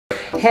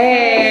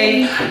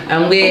Hey,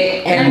 and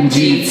we're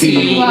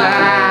MGTY.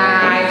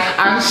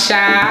 I'm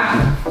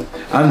Shar.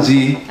 I'm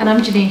Zee. And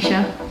I'm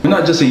Janisha. We're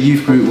not just a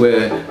youth group,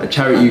 we're a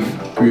charity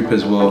youth group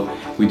as well.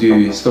 We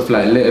do stuff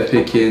like litter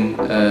picking,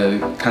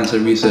 cancer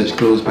research,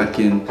 clothes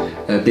packing,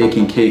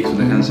 baking cakes for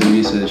the cancer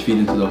research,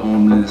 feeding to the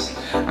homeless.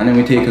 And then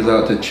we take us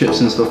out to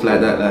trips and stuff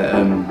like that, like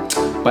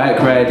bike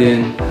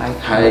riding,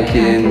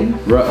 hiking,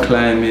 rock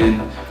climbing.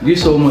 We do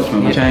so much,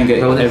 man. We try and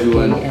get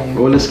everyone,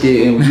 roller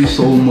skating, we do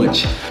so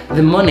much.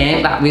 The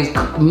money that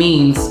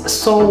means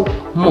so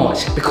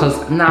much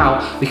because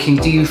now we can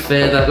do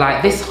further.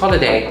 Like this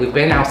holiday, we've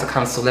been able to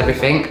cancel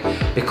everything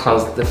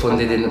because the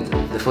funding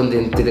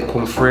didn't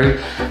come through.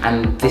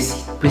 And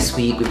this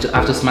week,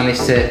 I've just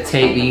managed to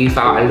take the youth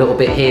out a little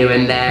bit here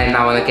and there,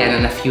 now and again,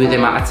 and a few of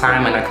them at a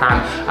time when I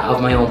can out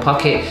of my own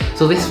pocket.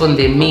 So this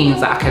funding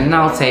means that I can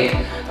now take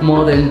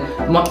rather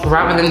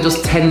than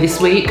just 10 this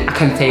week, I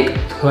can take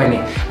 20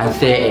 and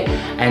 30,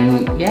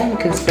 and yeah, we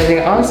can spread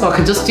it on, so I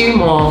can just do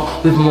more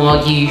with more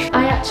youth.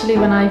 I actually,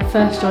 when I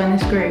first joined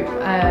this group,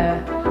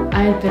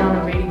 I had been on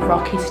a really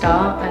rocky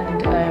start,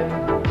 and I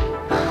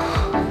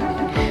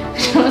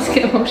don't want to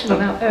get emotional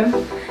now.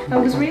 I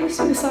was really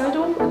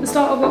suicidal at the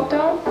start of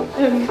lockdown,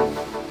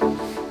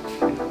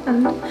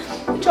 and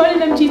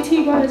joining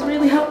MGTY has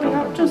really helped me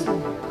out, just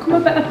become a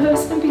better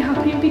person and be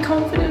happy and be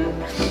confident.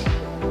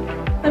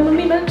 And when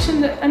we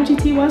mention that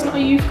MGTY is not a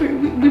youth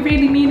group, we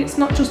really mean it's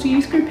not just a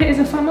youth group, it is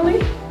a family.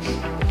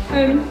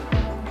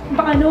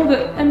 But I know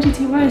that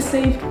MGTY has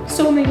saved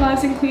so many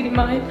lives, including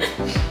mine.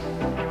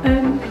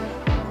 And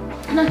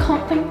I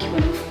can't thank you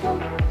enough for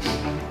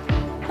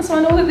that. So I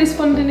know that this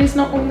funding is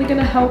not only going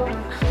to help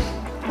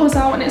us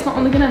out, and it's not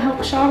only going to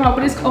help Shar out,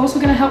 but it's also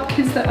going to help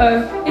kids that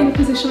are in a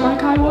position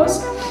like I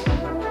was.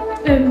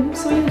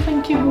 So yeah,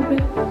 thank you, Hobin.